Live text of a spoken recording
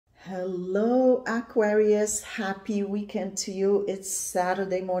Hello, Aquarius. Happy weekend to you. It's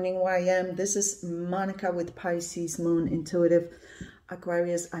Saturday morning where I am. This is Monica with Pisces Moon Intuitive.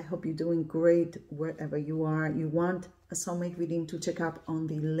 Aquarius, I hope you're doing great wherever you are. You want a soulmate reading to check up on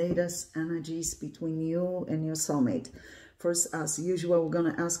the latest energies between you and your soulmate. First, as usual, we're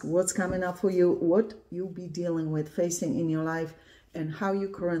going to ask what's coming up for you, what you'll be dealing with, facing in your life, and how you're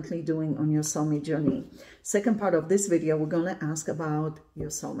currently doing on your soulmate journey. Second part of this video, we're going to ask about your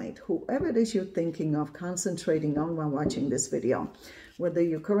soulmate. Whoever it is you're thinking of concentrating on while watching this video, whether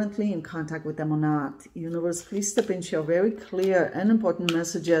you're currently in contact with them or not. Universe, please step into your very clear and important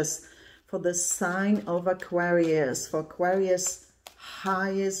messages for the sign of Aquarius. For Aquarius,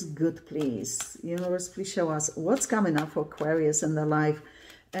 highest good, please. Universe, please show us what's coming up for Aquarius in their life.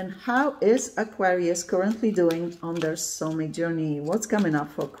 And how is Aquarius currently doing on their soulmate journey? What's coming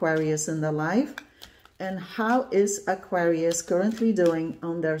up for Aquarius in their life? And how is Aquarius currently doing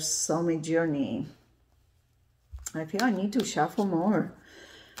on their soulmate journey? I feel I need to shuffle more.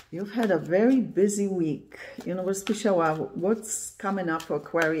 You've had a very busy week. Universe, please show up what's coming up for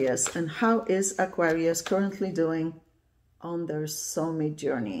Aquarius. And how is Aquarius currently doing on their soulmate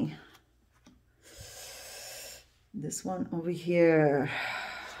journey? This one over here.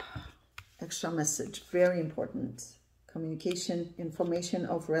 Extra message, very important. Communication, information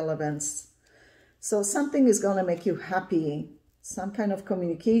of relevance. So something is going to make you happy. Some kind of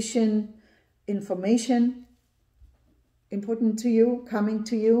communication, information, important to you, coming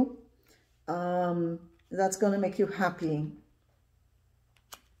to you. That's going to make you happy.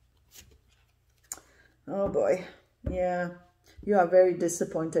 Oh boy. Yeah. You are very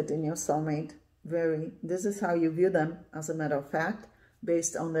disappointed in your soulmate. Very. This is how you view them, as a matter of fact,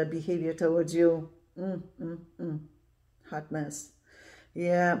 based on their behavior towards you. Hot mess.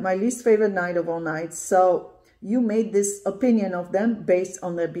 Yeah, my least favorite night of all nights. So you made this opinion of them based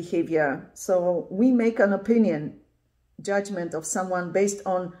on their behavior. So we make an opinion, judgment of someone based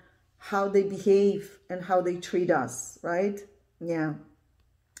on how they behave and how they treat us, right? Yeah.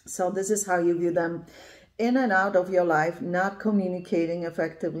 So this is how you view them. In and out of your life, not communicating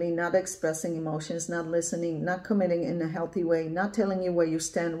effectively, not expressing emotions, not listening, not committing in a healthy way, not telling you where you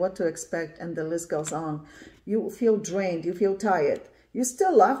stand, what to expect, and the list goes on. You feel drained, you feel tired. You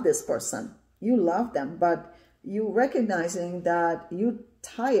still love this person. You love them, but you recognizing that you're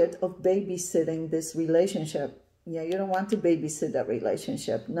tired of babysitting this relationship. Yeah, you don't want to babysit that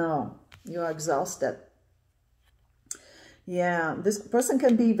relationship. No, you're exhausted. Yeah, this person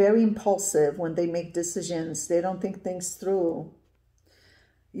can be very impulsive when they make decisions. They don't think things through.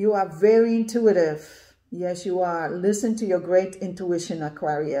 You are very intuitive. Yes, you are. Listen to your great intuition,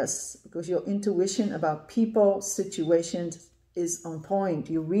 Aquarius, because your intuition about people, situations is on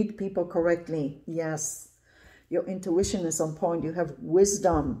point. You read people correctly. Yes, your intuition is on point. You have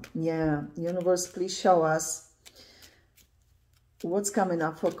wisdom. Yeah, universe, please show us what's coming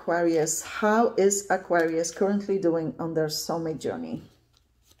up for Aquarius. How is Aquarius currently doing on their soulmate journey?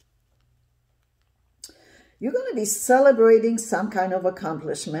 You're going to be celebrating some kind of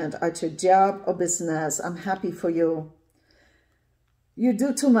accomplishment at your job or business. I'm happy for you. You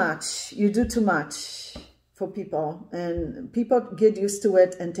do too much. You do too much for people. And people get used to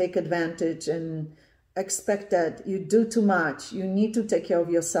it and take advantage and expect that you do too much. You need to take care of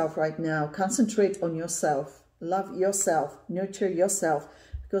yourself right now. Concentrate on yourself. Love yourself, nurture yourself,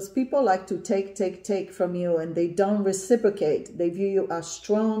 because people like to take from you and they don't reciprocate. They view you as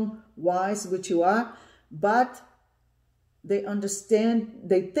strong, wise, which you are, but they understand,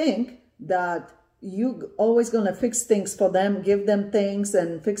 they think that you always going to fix things for them, give them things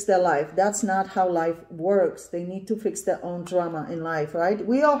and fix their life. That's not how life works. They need to fix their own drama in life, right?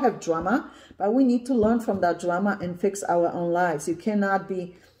 We all have drama, but we need to learn from that drama and fix our own lives. You cannot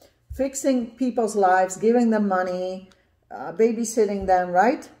be fixing people's lives, giving them money, babysitting them,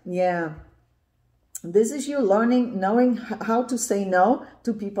 right? Yeah. This is you learning, knowing how to say no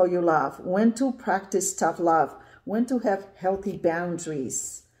to people you love, when to practice tough love, when to have healthy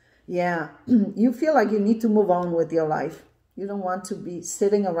boundaries. Yeah. You feel like you need to move on with your life. You don't want to be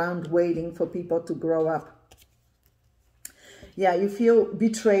sitting around waiting for people to grow up. Yeah, you feel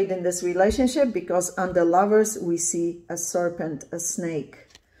betrayed in this relationship because under lovers, we see a serpent, a snake.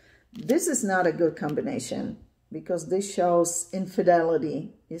 This is not a good combination because this shows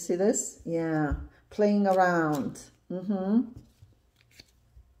infidelity. You see this? Yeah. Playing around.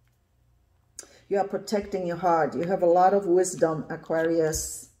 You are protecting your heart. You have a lot of wisdom,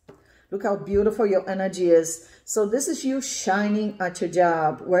 Aquarius. Look how beautiful your energy is. So this is you shining at your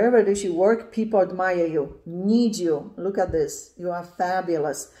job. Wherever it is you work, people admire you, need you. Look at this. You are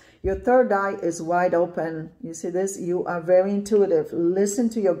fabulous. Your third eye is wide open. You see this? You are very intuitive. Listen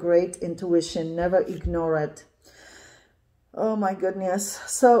to your great intuition. Never ignore it. Oh my goodness.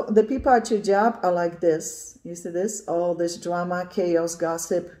 So the people at your job are like this. You see this? All this drama, chaos,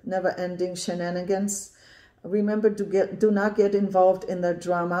 gossip, never-ending shenanigans. Remember to do not get involved in the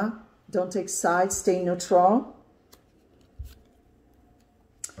drama. Don't take sides. Stay neutral.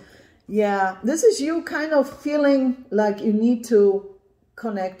 Yeah, this is you kind of feeling like you need to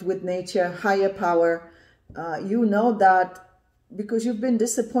connect with nature, higher power. You know that because you've been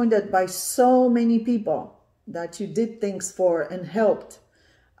disappointed by so many people that you did things for and helped.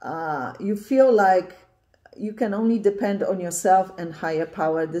 You feel like you can only depend on yourself and higher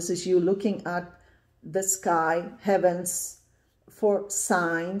power. This is you looking at the sky, heavens, for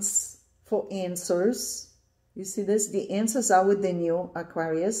signs, for answers. You see this? The answers are within you,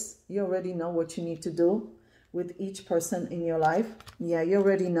 Aquarius. You already know what you need to do with each person in your life. Yeah, you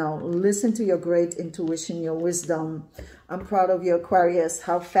already know. Listen to your great intuition, your wisdom. I'm proud of you, Aquarius.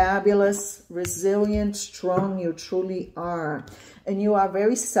 How fabulous, resilient, strong you truly are. And you are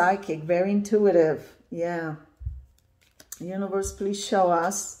very psychic, very intuitive. Yeah. Universe, please show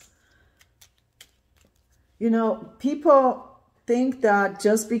us. You know, people think that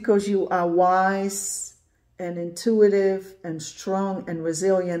just because you are wise and intuitive and strong and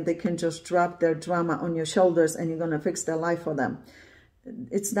resilient, they can just drop their drama on your shoulders and you're going to fix their life for them.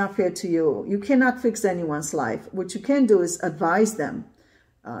 It's not fair to you. You cannot fix anyone's life. What you can do is advise them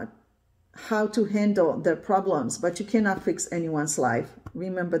how to handle their problems, but you cannot fix anyone's life.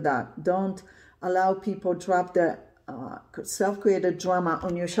 Remember that. Don't allow people drop their self-created drama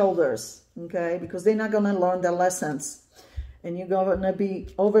on your shoulders, okay? Because they're not going to learn their lessons. And you're going to be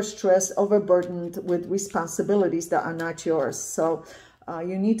overstressed, overburdened with responsibilities that are not yours. So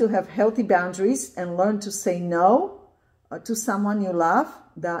you need to have healthy boundaries and learn to say no to someone you love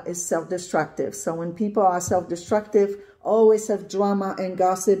that is self-destructive. So when people are self-destructive, always have drama and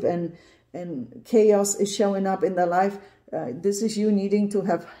gossip and chaos is showing up in their life, this is you needing to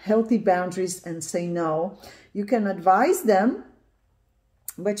have healthy boundaries and say no. You can advise them,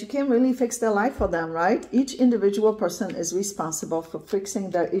 but you can't really fix their life for them, right? Each individual person is responsible for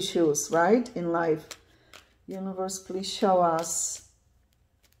fixing their issues, right, in life. Universe, please show us.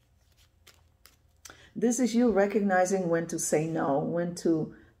 This is you recognizing when to say no, when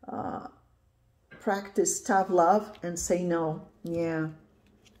to practice tough love and say no. Yeah.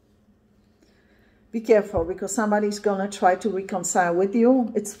 Be careful because somebody's going to try to reconcile with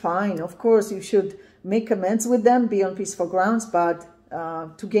you. It's fine. Of course, you should make amends with them, be on peaceful grounds, but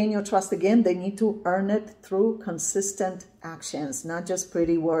to gain your trust again, they need to earn it through consistent actions, not just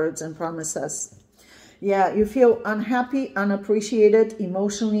pretty words and promises. Yeah, you feel unhappy, unappreciated,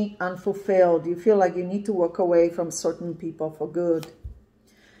 emotionally unfulfilled. You feel like you need to walk away from certain people for good.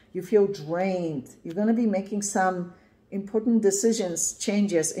 You feel drained. You're going to be making some important decisions,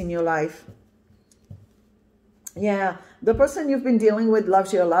 changes in your life. Yeah, the person you've been dealing with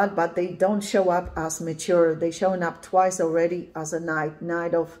loves you a lot, but they don't show up as mature. They're showing up twice already as a knight.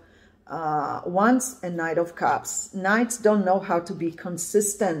 Knight of Wands and Knight of Cups. Knights don't know how to be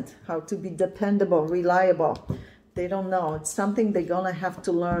consistent, how to be dependable, reliable. They don't know. It's something they're going to have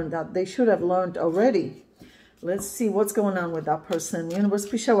to learn that they should have learned already. Let's see what's going on with that person. Universe,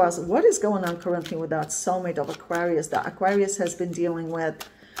 please show us what is going on currently with that soulmate of Aquarius that Aquarius has been dealing with.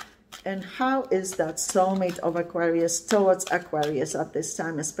 And how is that soulmate of Aquarius towards Aquarius at this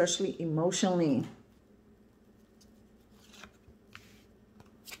time, especially emotionally?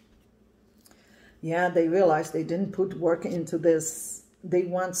 Yeah, they realize they didn't put work into this. They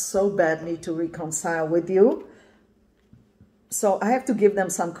want so badly to reconcile with you. So I have to give them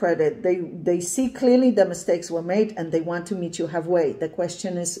some credit. They see clearly the mistakes were made and they want to meet you halfway. The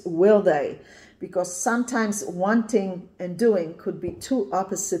question is, will they? Because sometimes wanting and doing could be two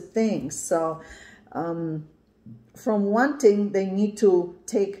opposite things. So from wanting, they need to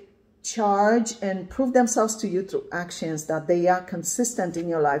take charge and prove themselves to you through actions, that they are consistent in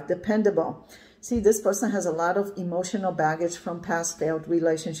your life, dependable. See, this person has a lot of emotional baggage from past failed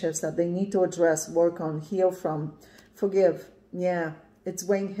relationships that they need to address, work on, heal from, forgive. Yeah, it's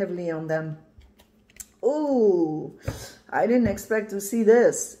weighing heavily on them. Ooh, I didn't expect to see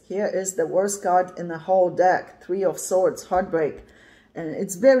this. Here is the worst card in the whole deck. 3 of Swords, heartbreak. And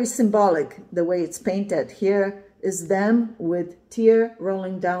it's very symbolic, the way it's painted. Here is them with tear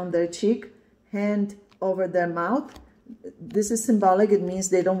rolling down their cheek, hand over their mouth. This is symbolic. It means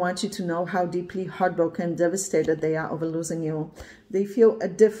they don't want you to know how deeply heartbroken, devastated they are over losing you. They feel a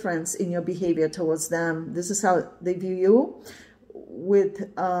difference in your behavior towards them. This is how they view you,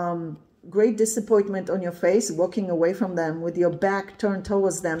 with great disappointment on your face, walking away from them with your back turned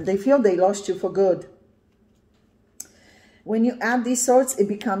towards them. They feel they lost you for good. When you add these swords, it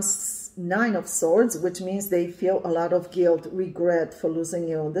becomes 9 of Swords, which means they feel a lot of guilt, regret for losing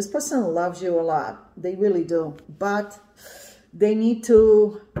you. This person loves you a lot. They really do. But they need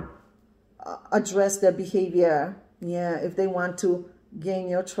to address their behavior. Yeah, if they want to gain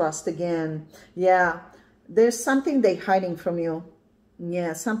your trust again. Yeah, there's something they're hiding from you.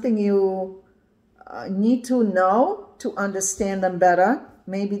 Yeah, something you need to know to understand them better.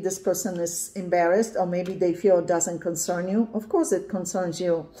 Maybe this person is embarrassed, or maybe they feel it doesn't concern you. Of course it concerns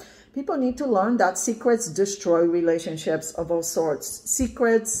you. People need to learn that secrets destroy relationships of all sorts.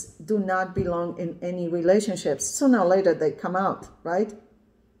 Secrets do not belong in any relationships. Sooner or later they come out, right?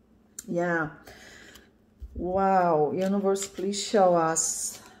 Yeah. Wow. Universe, please show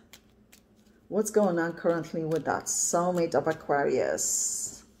us what's going on currently with that soulmate of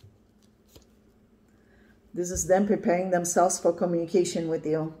Aquarius. This is them preparing themselves for communication with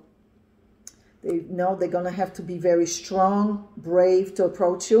you. They know they're going to have to be very strong, brave to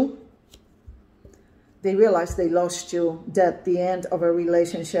approach you. They realize they lost you at the end of a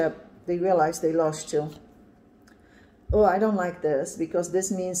relationship. They realize they lost you. Oh, I don't like this, because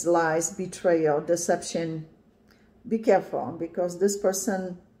this means lies, betrayal, deception. Be careful, because this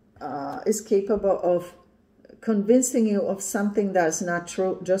person is capable of convincing you of something that is not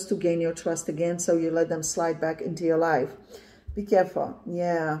true just to gain your trust again, so you let them slide back into your life. Be careful.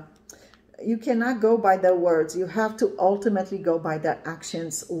 Yeah. You cannot go by their words. You have to ultimately go by their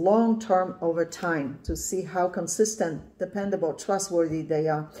actions long-term over time to see how consistent, dependable, trustworthy they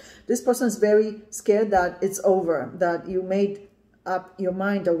are. This person is very scared that it's over, that you made up your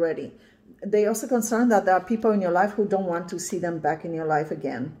mind already. They also concerned that there are people in your life who don't want to see them back in your life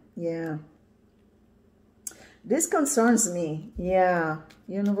again. Yeah. This concerns me. Yeah.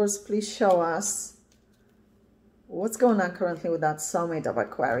 Universe, please show us what's going on currently with that soulmate of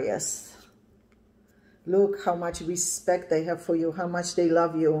Aquarius. Look how much respect they have for you, how much they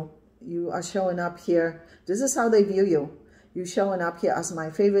love you. You are showing up here. This is how they view you. You're showing up here as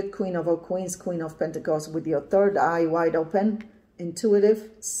my favorite queen of all queens, Queen of Pentacles, with your third eye wide open, intuitive,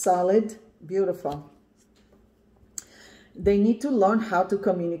 solid, beautiful. They need to learn how to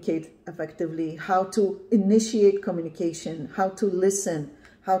communicate effectively, how to initiate communication, how to listen,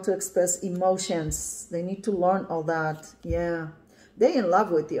 how to express emotions. They need to learn all that. Yeah. They're in love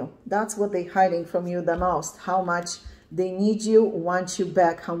with you. That's what they're hiding from you the most. How much they need you, want you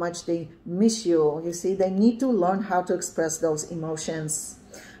back, how much they miss you. You see, they need to learn how to express those emotions,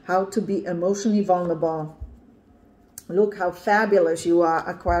 how to be emotionally vulnerable. Look how fabulous you are,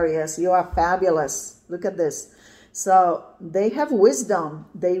 Aquarius. You are fabulous. Look at this. So they have wisdom.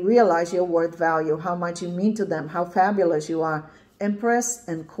 They realize your worth value, how much you mean to them, how fabulous you are. Empress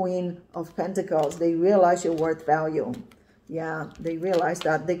and Queen of Pentacles. They realize your worth value. Yeah, they realize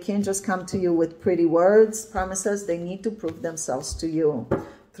that they can't just come to you with pretty words, promises. They need to prove themselves to you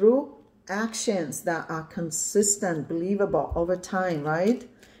through actions that are consistent, believable over time, right?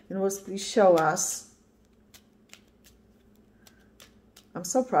 Universe, please show us. I'm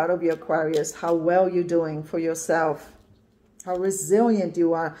so proud of you, Aquarius, how well you're doing for yourself, how resilient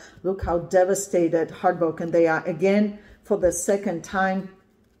you are. Look how devastated, heartbroken they are. Again, for the second time,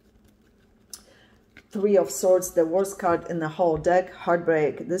 3 of Swords, the worst card in the whole deck,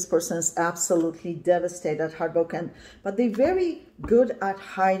 heartbreak. This person is absolutely devastated, heartbroken. But they're very good at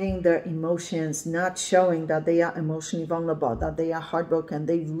hiding their emotions, not showing that they are emotionally vulnerable, that they are heartbroken.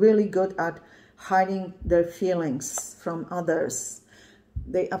 They're really good at hiding their feelings from others.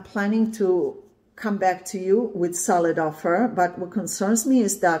 They are planning to come back to you with solid offer. But what concerns me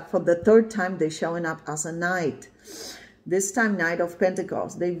is that for the 3rd time, they're showing up as a knight. This time, Knight of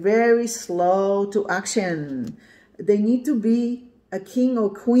Pentacles. They're very slow to action. They need to be a king or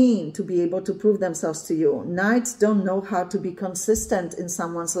queen to be able to prove themselves to you. Knights don't know how to be consistent in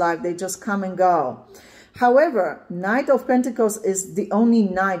someone's life. They just come and go. However, Knight of Pentacles is the only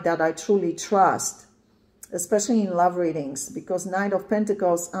knight that I truly trust, especially in love readings, because Knight of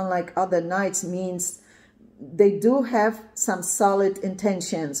Pentacles, unlike other knights, means they do have some solid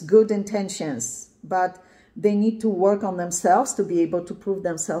intentions, good intentions, but they need to work on themselves to be able to prove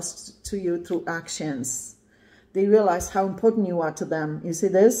themselves to you through actions. They realize how important you are to them. You see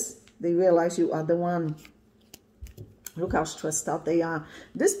this? They realize you are the one. Look how stressed out they are.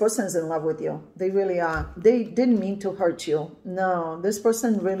 This person is in love with you. They really are. They didn't mean to hurt you. No, this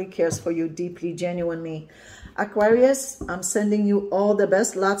person really cares for you deeply, genuinely. Aquarius, I'm sending you all the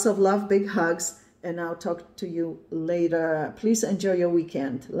best. Lots of love, big hugs, and I'll talk to you later. Please enjoy your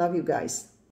weekend. Love you guys.